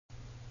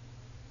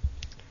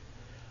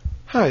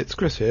Hi, it's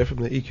Chris here from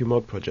the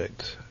EQ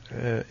project.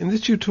 In this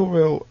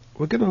tutorial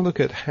we're going to look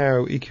at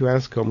how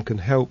EQASCOM can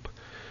help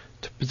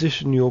to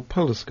position your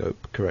polar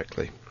scope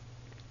correctly.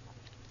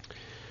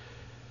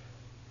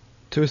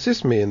 To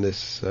assist me in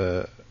this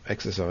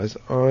exercise,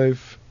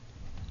 I've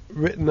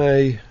written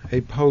a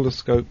polar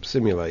scope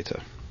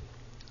simulator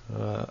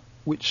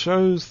which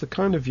shows the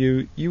kind of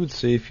view you would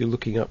see if you're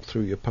looking up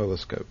through your polar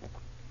scope.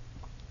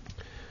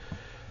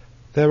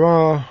 There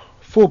are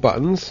 4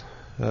 buttons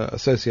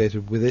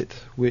associated with it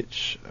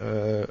which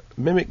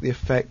mimic the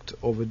effect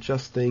of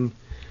adjusting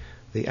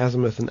the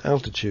azimuth and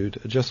altitude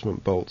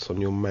adjustment bolts on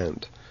your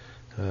mount.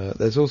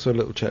 There's also a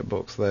little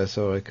checkbox there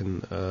so I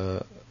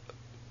can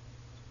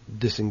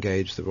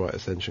disengage the right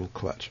ascension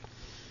clutch.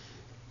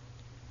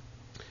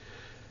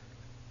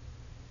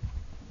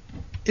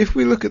 If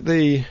we look at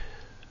the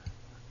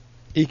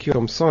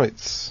EQASCOM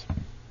sites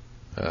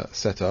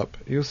setup,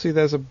 you'll see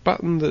there's a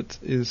button that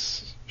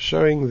is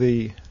showing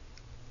the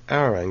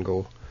hour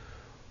angle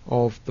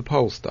of the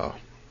pole star.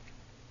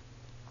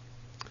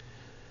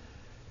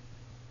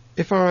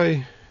 If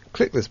I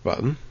click this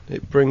button,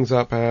 it brings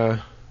up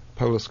our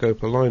Polar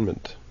Scope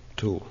Alignment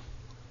tool.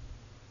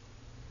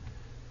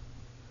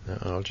 Now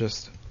I'll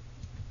just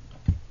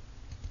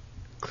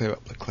clear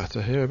up the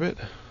clutter here a bit.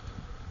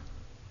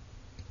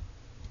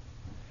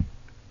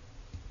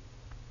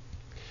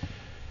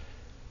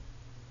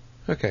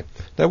 Okay,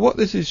 now what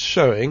this is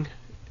showing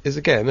is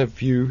again a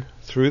view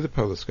through the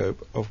polar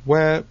scope of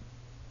where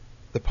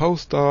the pole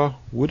star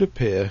would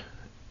appear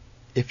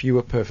if you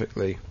were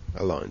perfectly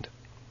aligned.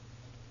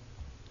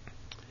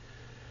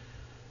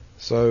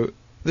 So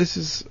this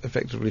is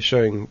effectively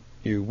showing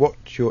you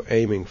what you're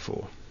aiming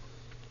for.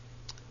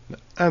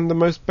 And the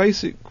most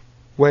basic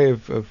way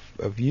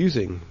of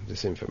using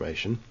this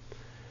information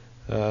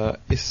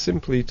is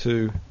simply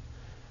to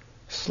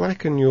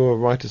slacken your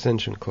right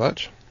ascension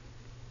clutch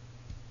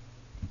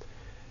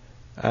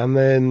and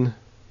then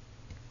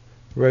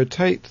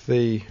rotate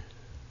the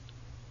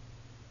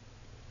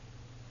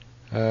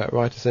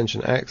right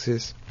ascension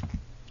axis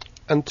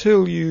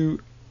until you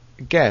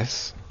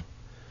guess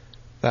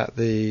that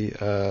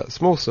the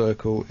small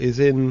circle is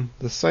in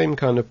the same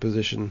kind of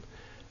position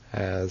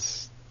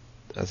as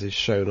is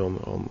shown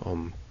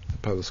on the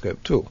polar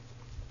scope tool.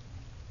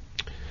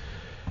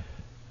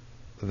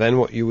 Then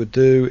what you would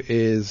do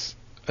is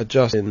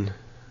adjust in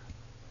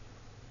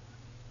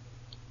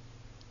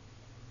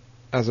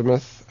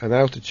azimuth and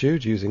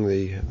altitude using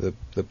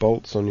the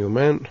bolts on your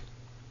mount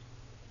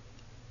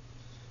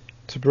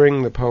to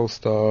bring the pole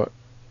star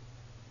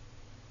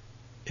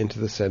into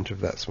the center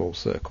of that small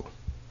circle.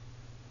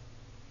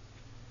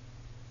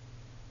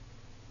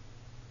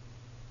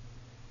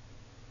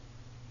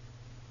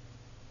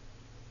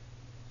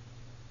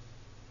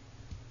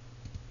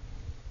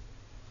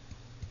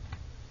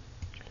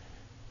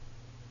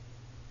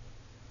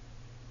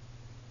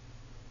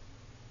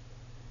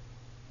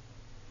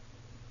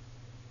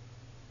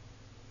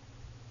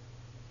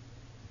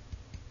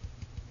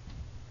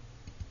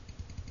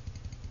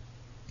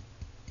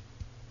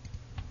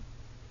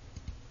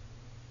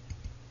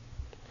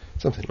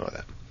 Something like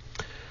that.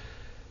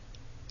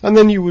 And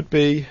then you would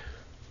be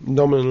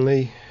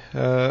nominally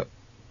polar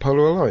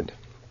aligned.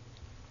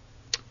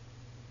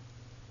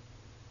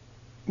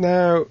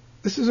 Now,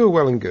 this is all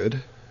well and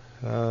good,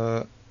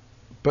 but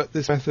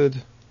this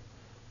method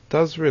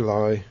does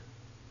rely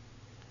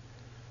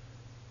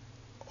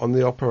on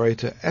the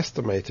operator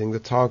estimating the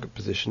target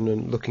position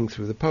and looking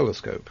through the polar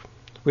scope,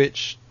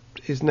 which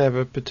is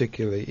never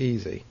particularly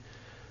easy.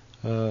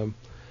 To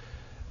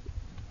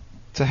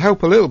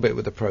help a little bit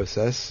with the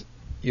process,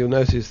 you'll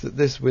notice that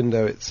this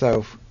window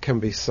itself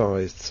can be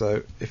sized.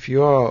 So if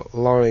you are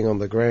lying on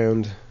the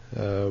ground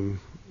in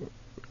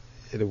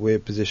a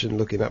weird position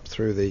looking up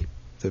through the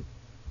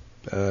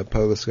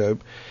polar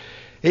scope,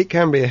 it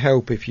can be a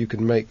help if you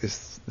can make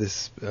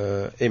this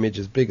image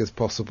as big as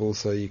possible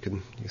so you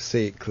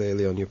see it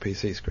clearly on your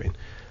PC screen.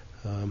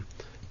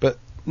 But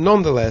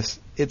nonetheless,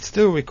 it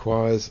still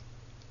requires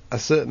a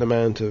certain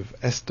amount of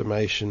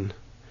estimation,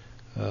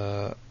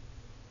 or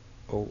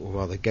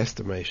rather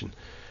guesstimation.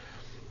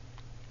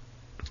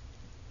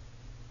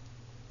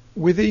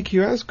 With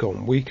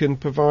EQASCOM, we can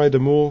provide a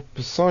more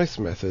precise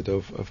method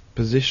of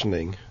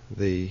positioning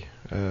the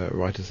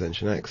right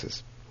ascension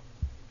axis.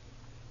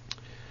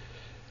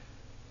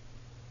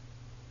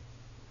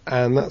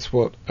 And that's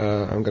what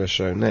I'm going to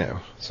show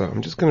now. So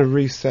I'm just going to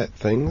reset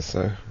things.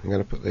 So I'm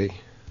going to put the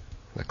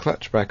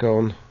clutch back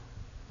on,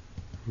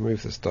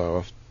 move the star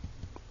off.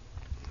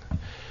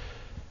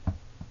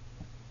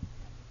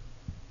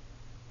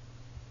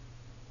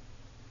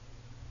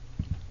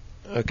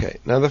 Okay,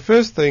 now the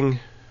first thing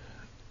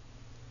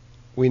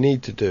we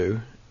need to do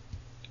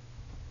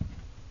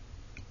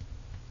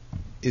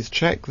is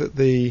check that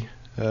the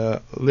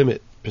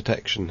limit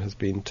protection has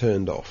been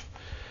turned off.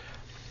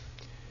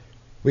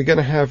 We're going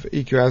to have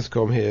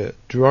EQASCOM here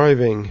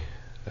driving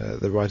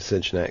the right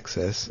ascension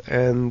axis,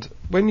 and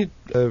when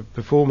you're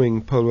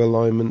performing polar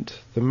alignment,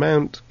 the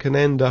mount can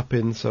end up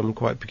in some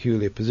quite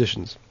peculiar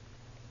positions.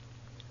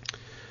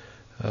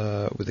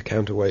 with the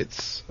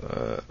counterweights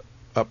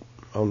up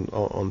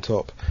on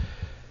top.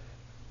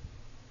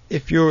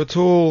 If you're at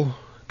all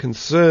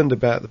concerned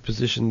about the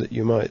position that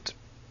you might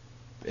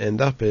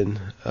end up in,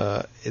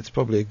 it's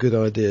probably a good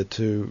idea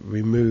to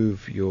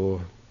remove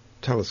your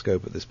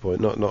telescope at this point,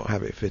 not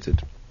have it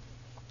fitted.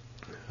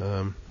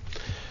 You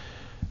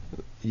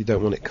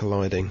don't want it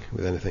colliding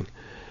with anything.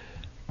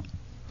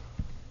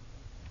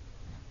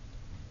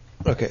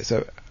 Okay,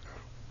 so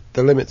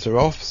the limits are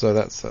off, so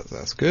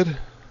that's good.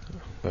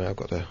 I've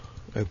got to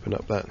open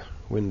up that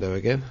window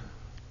again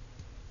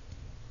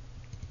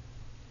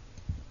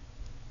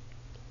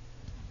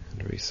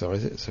and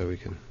resize it so we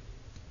can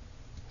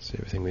see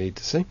everything we need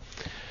to see.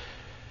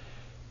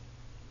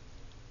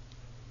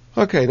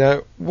 Okay,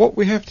 now what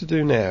we have to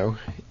do now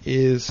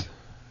is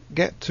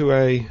get to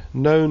a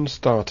known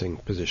starting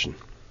position,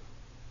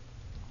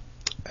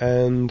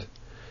 and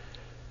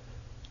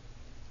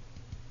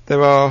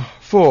there are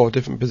 4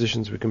 different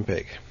positions we can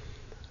pick: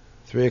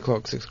 3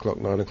 o'clock, 6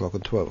 o'clock, 9 o'clock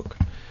and 12 o'clock.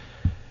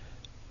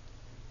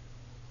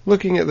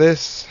 Looking at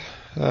this,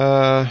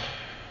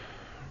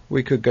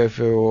 we could go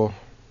for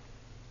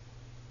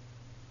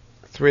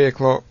 3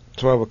 o'clock.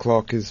 12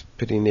 o'clock is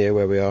pretty near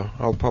where we are.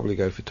 I'll probably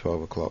go for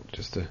 12 o'clock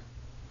just to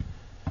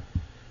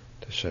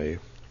show you.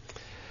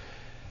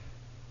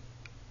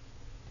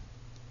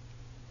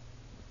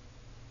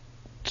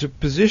 To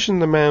position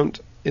the mount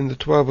in the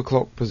 12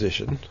 o'clock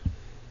position,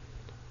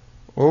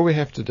 all we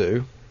have to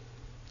do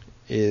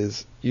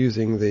is,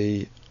 using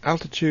the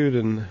altitude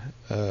and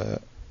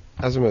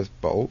azimuth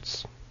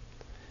bolts,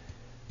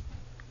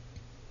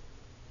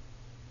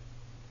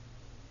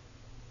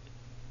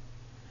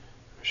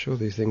 I'm sure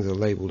these things are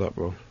labelled up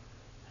wrong.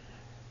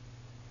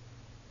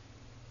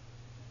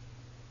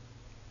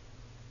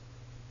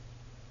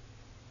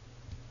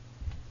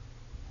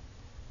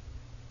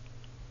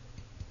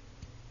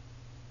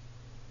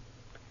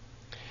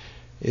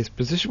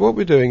 What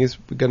we're doing is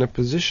we're going to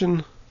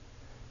position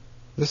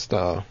the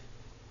star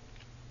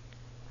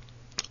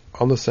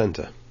on the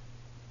center.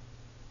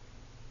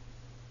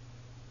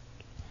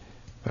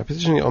 By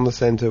positioning it on the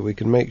center, we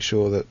can make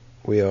sure that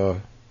we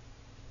are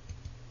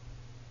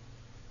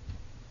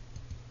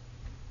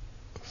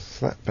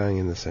slap bang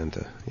in the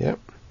center. Yep.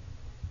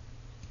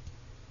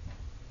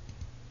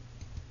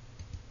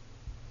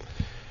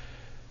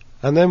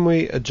 And then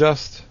we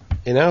adjust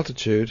in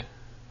altitude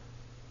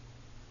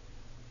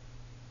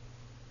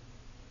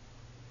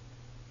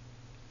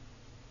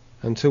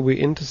until we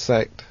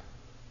intersect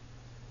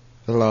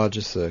the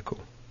larger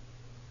circle.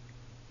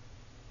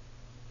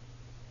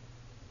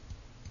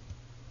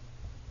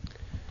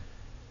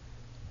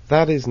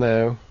 That is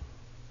now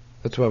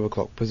the 12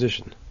 o'clock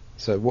position.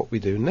 So what we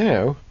do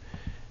now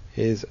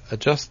is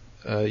adjust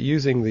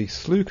using the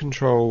slew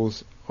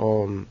controls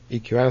on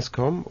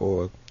EQASCOM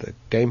or the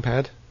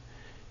gamepad,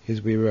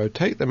 is we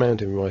rotate the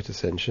mount in right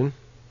ascension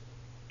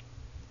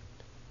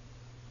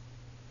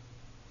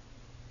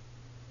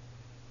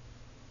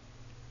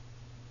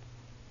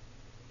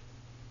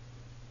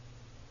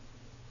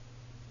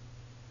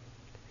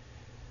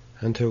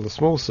until the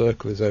small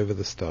circle is over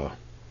the star.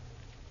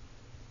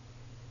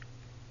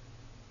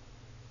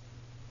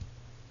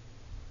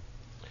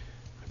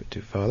 A bit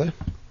too far there.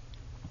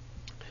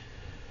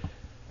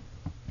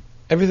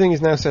 Everything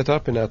is now set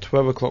up in our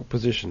 12 o'clock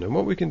position, and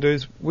what we can do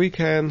is we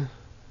can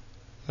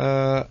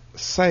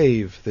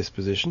save this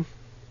position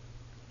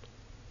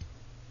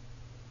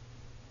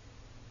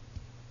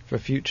for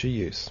future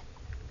use.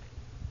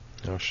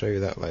 I'll show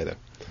you that later.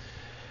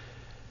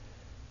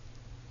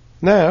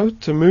 Now,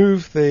 to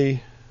move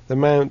the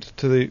mount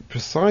to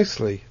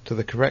precisely to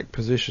the correct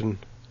position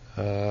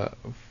for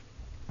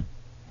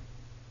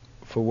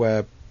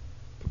where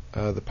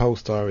the pole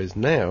star is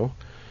now,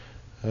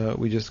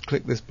 we just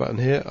click this button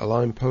here,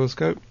 Align Polar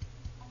Scope.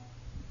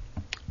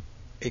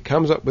 It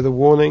comes up with a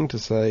warning to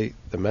say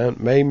the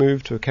mount may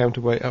move to a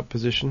counterweight up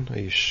position. Are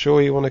you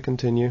sure you want to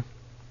continue?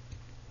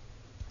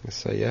 Let's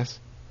say yes.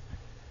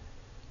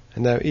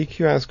 And now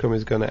EQASCOM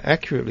is going to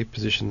accurately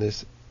position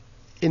this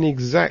in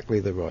exactly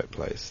the right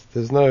place.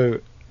 There's no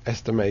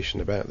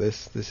estimation about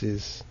this. This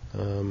is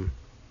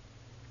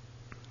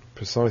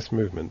precise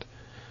movement.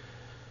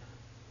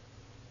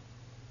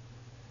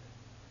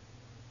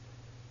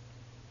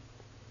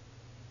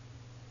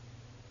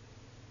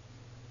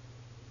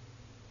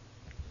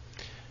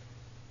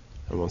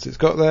 And once it's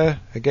got there,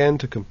 again,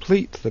 to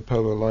complete the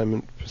polar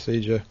alignment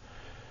procedure,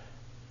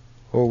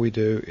 all we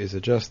do is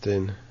adjust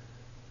in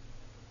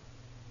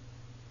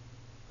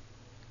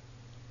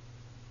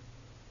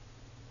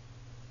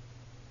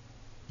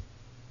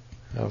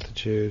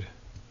altitude,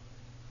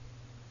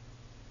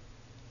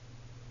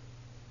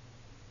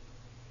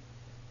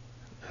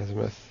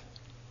 azimuth,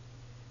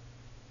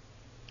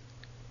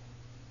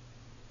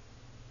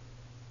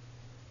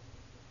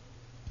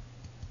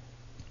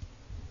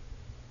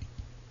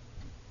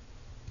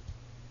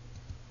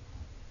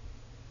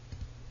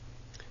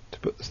 to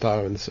put the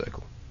star in the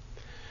circle.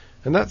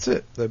 And that's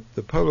it. The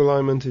polar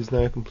alignment is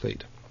now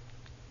complete.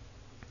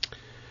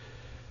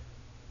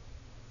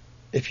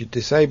 If you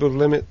disable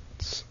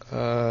limits,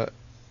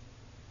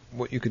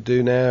 what you could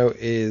do now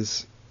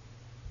is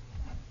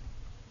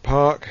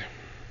park,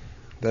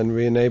 then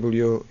re-enable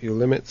your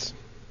limits.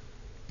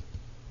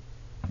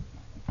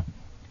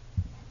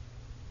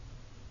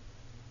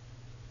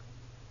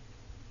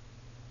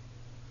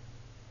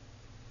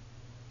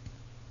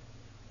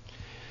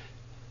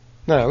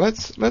 Now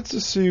let's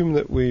assume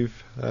that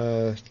we've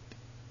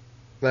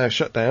now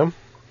shut down.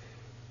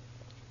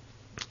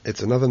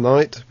 It's another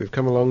night, we've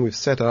come along, we've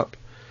set up.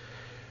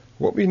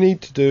 What we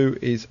need to do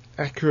is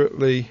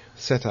accurately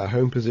set our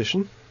home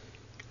position.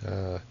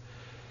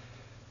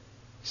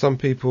 Some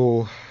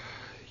people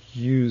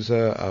use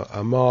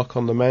a mark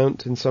on the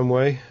mount in some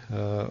way,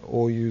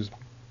 or use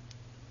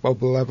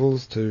bubble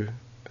levels to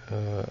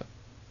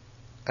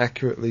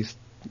accurately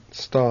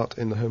start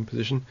in the home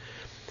position.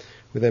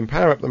 We then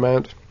power up the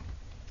mount,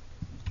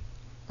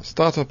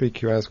 start up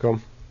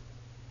EQASCOM,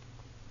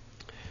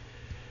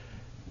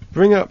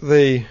 bring up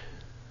the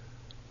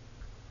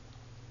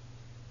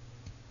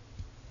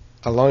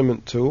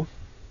alignment tool,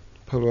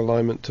 polar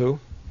alignment tool,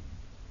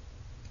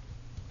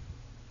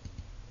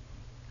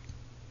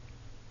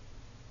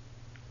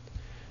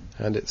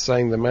 and it's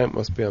saying the mount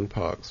must be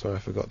unparked, so I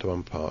forgot to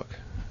unpark.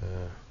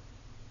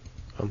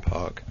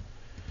 Unpark.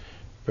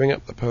 Bring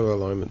up the polar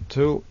alignment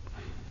tool,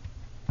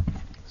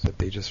 so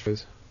B just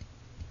froze.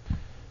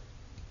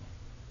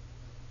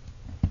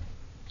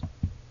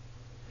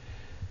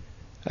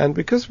 And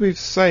because we've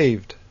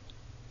saved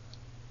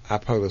our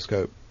polar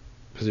scope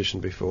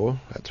position before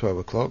at 12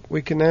 o'clock,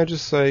 we can now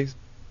just say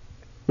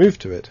move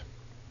to it.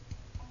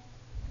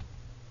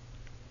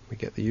 We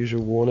get the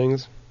usual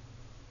warnings,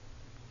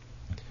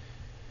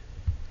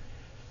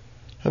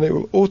 and it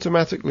will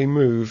automatically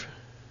move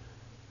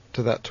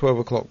to that 12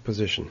 o'clock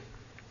position.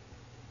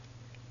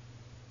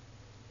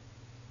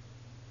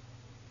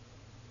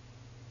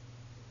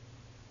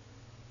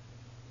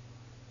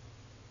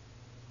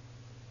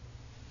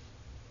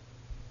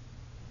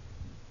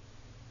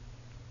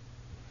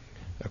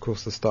 Of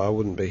course, the star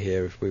wouldn't be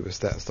here if we were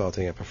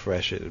starting up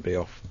afresh. It would be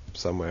off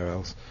somewhere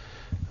else.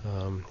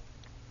 And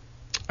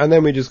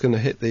then we're just going to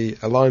hit the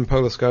align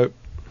polar scope,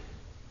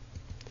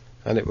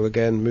 and it will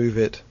again move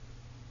it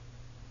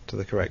to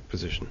the correct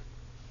position.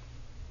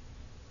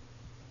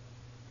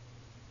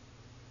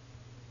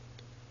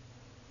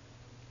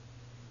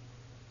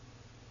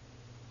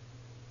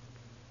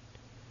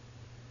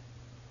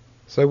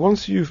 So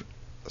once you've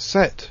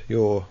set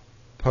your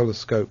polar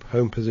scope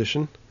home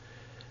position,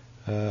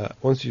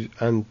 once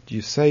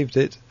you've saved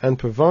it, and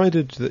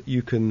provided that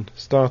you can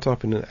start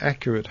up in an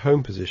accurate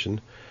home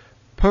position,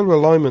 polar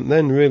alignment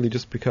then really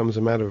just becomes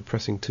a matter of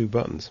pressing two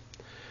buttons.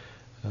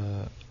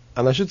 And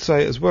I should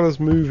say, as well as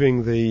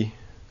moving the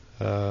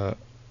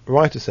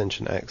right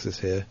ascension axis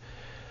here,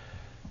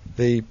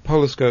 the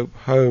polar scope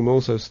home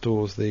also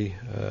stores the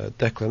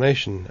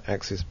declination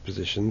axis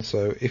position,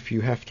 so if you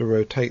have to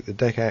rotate the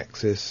deck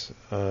axis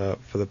for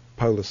the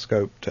polar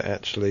scope to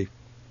actually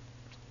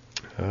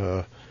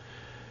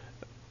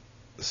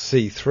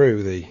see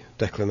through the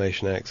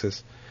declination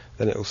axis,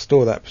 then it will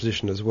store that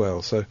position as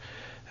well. So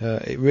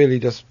it really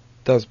just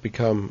does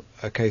become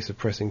a case of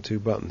pressing two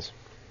buttons.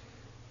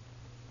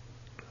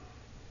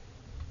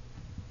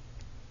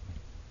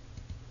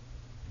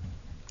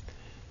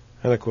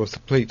 And of course,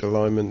 complete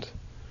alignment,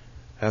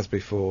 as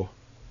before,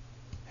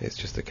 it's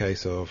just a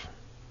case of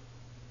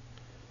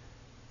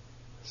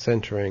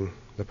centering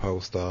the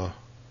pole star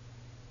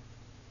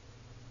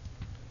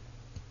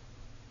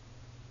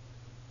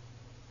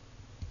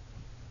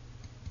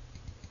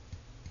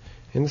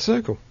in the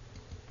circle.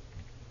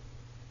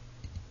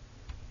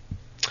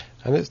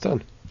 And it's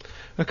done.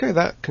 Okay,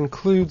 that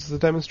concludes the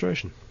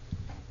demonstration.